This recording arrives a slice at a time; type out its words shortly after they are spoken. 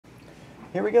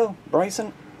Here we go,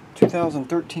 Bryson,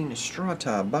 2013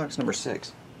 Strata, box number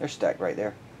 6. They're stacked right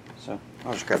there. So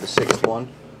I'll just grab the 6th one.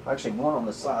 Actually, one on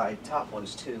the side, top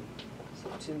one's 2. So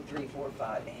 2, 3, 4,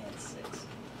 5, and 6.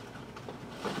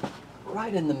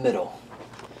 Right in the middle.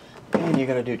 And you're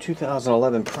going to do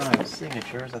 2011 Prime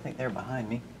signatures. I think they're behind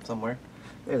me somewhere.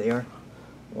 There they are.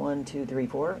 1, 2, 3,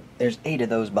 4. There's 8 of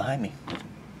those behind me.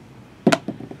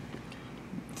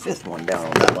 5th one down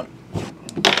on that one.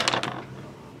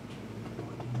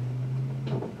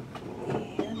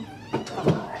 And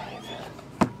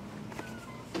 5.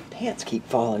 Pants keep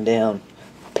falling down.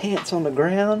 Pants on the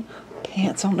ground.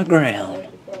 Pants on the ground.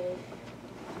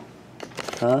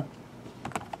 Huh?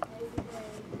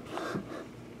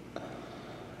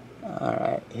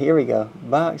 Alright, here we go.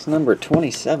 Box number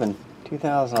 27,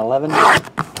 2011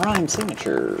 Prime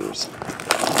Signatures.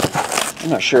 I'm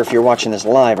not sure if you're watching this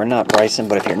live or not, Bryson,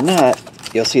 but if you're not,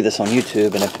 you'll see this on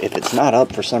YouTube, and if it's not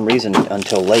up for some reason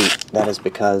until late, that is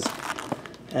because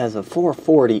as of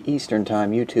 4:40 Eastern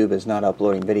Time, YouTube is not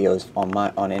uploading videos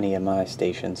on any of my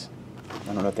stations.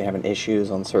 I don't know if they're having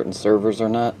issues on certain servers or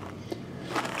not,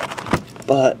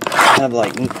 but I have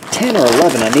like 10 or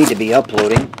 11 I need to be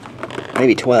uploading,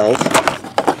 maybe 12,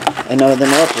 and none of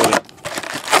them are uploading.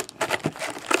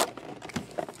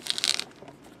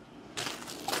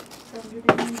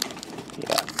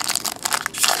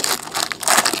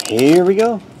 Here we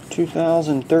go.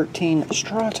 2013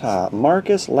 Strata.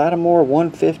 Marcus Lattimore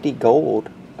 150 gold.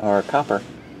 Or copper.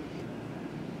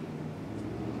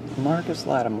 Marcus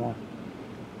Lattimore.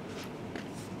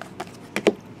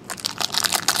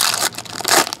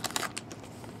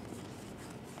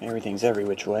 Everything's every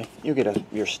which way. You get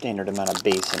your standard amount of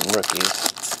base and rookies.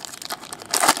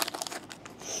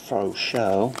 Faux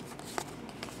show.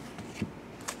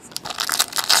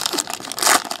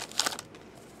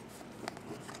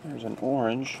 There's an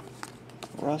orange,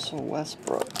 Russell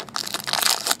Westbrook.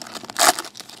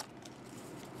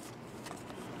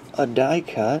 A die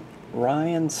cut,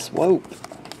 Ryan Swope.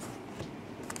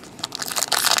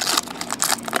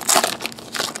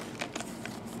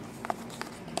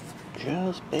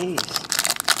 Just base.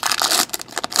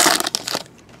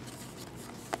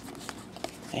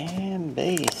 And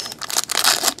base.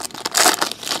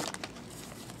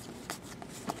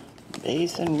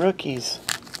 Base and rookies.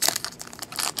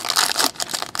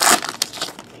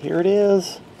 Here it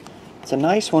is. It's a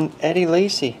nice one. Eddie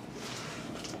Lacy.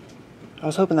 I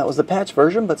was hoping that was the patch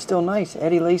version, but still nice.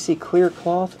 Eddie Lacy clear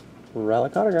cloth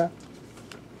relic autograph.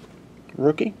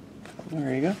 Rookie.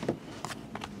 There you go.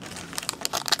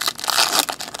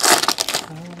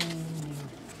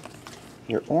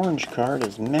 Your orange card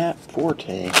is Matt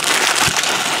Forte.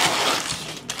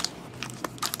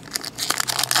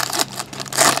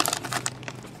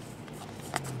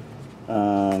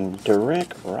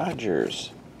 Derek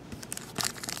Rogers.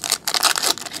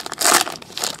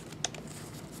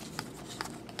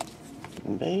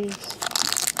 Base.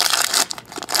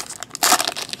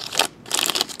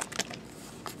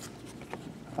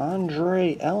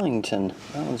 Andre Ellington.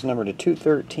 That one's numbered to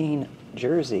 213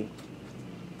 jersey.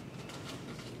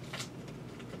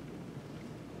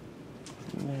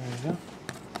 There we go.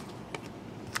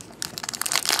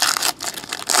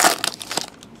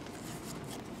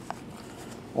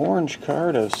 Orange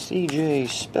card of CJ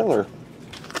Spiller.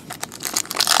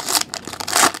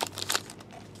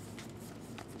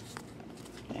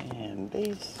 And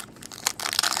base.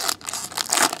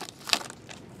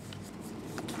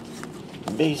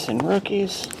 Base and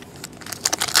rookies.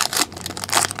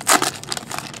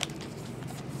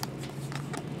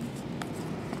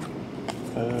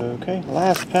 Okay,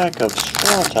 last pack of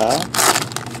Strata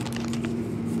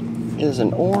is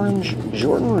an orange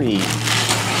Jordan Reed.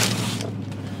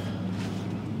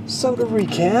 So to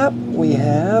recap, we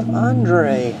have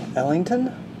Andre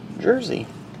Ellington, jersey.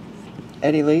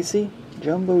 Eddie Lacy,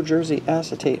 jumbo jersey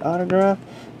acetate autograph.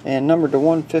 And numbered to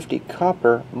 150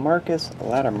 copper, Marcus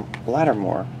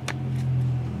Lattimore.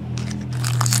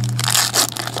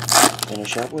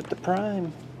 Finish up with the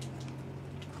Prime.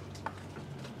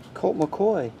 Colt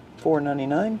McCoy,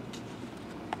 $4.99.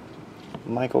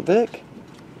 Michael Vick.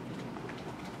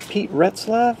 Pete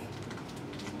Retzlaff.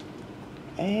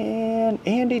 And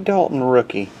Andy Dalton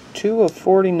rookie, 2 of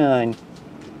 49.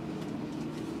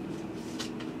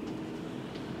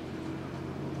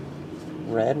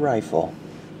 Red rifle.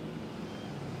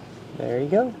 There you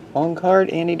go. On card,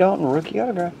 Andy Dalton rookie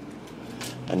autograph.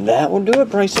 And that will do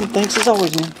it, Bryson. Thanks as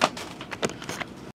always, man.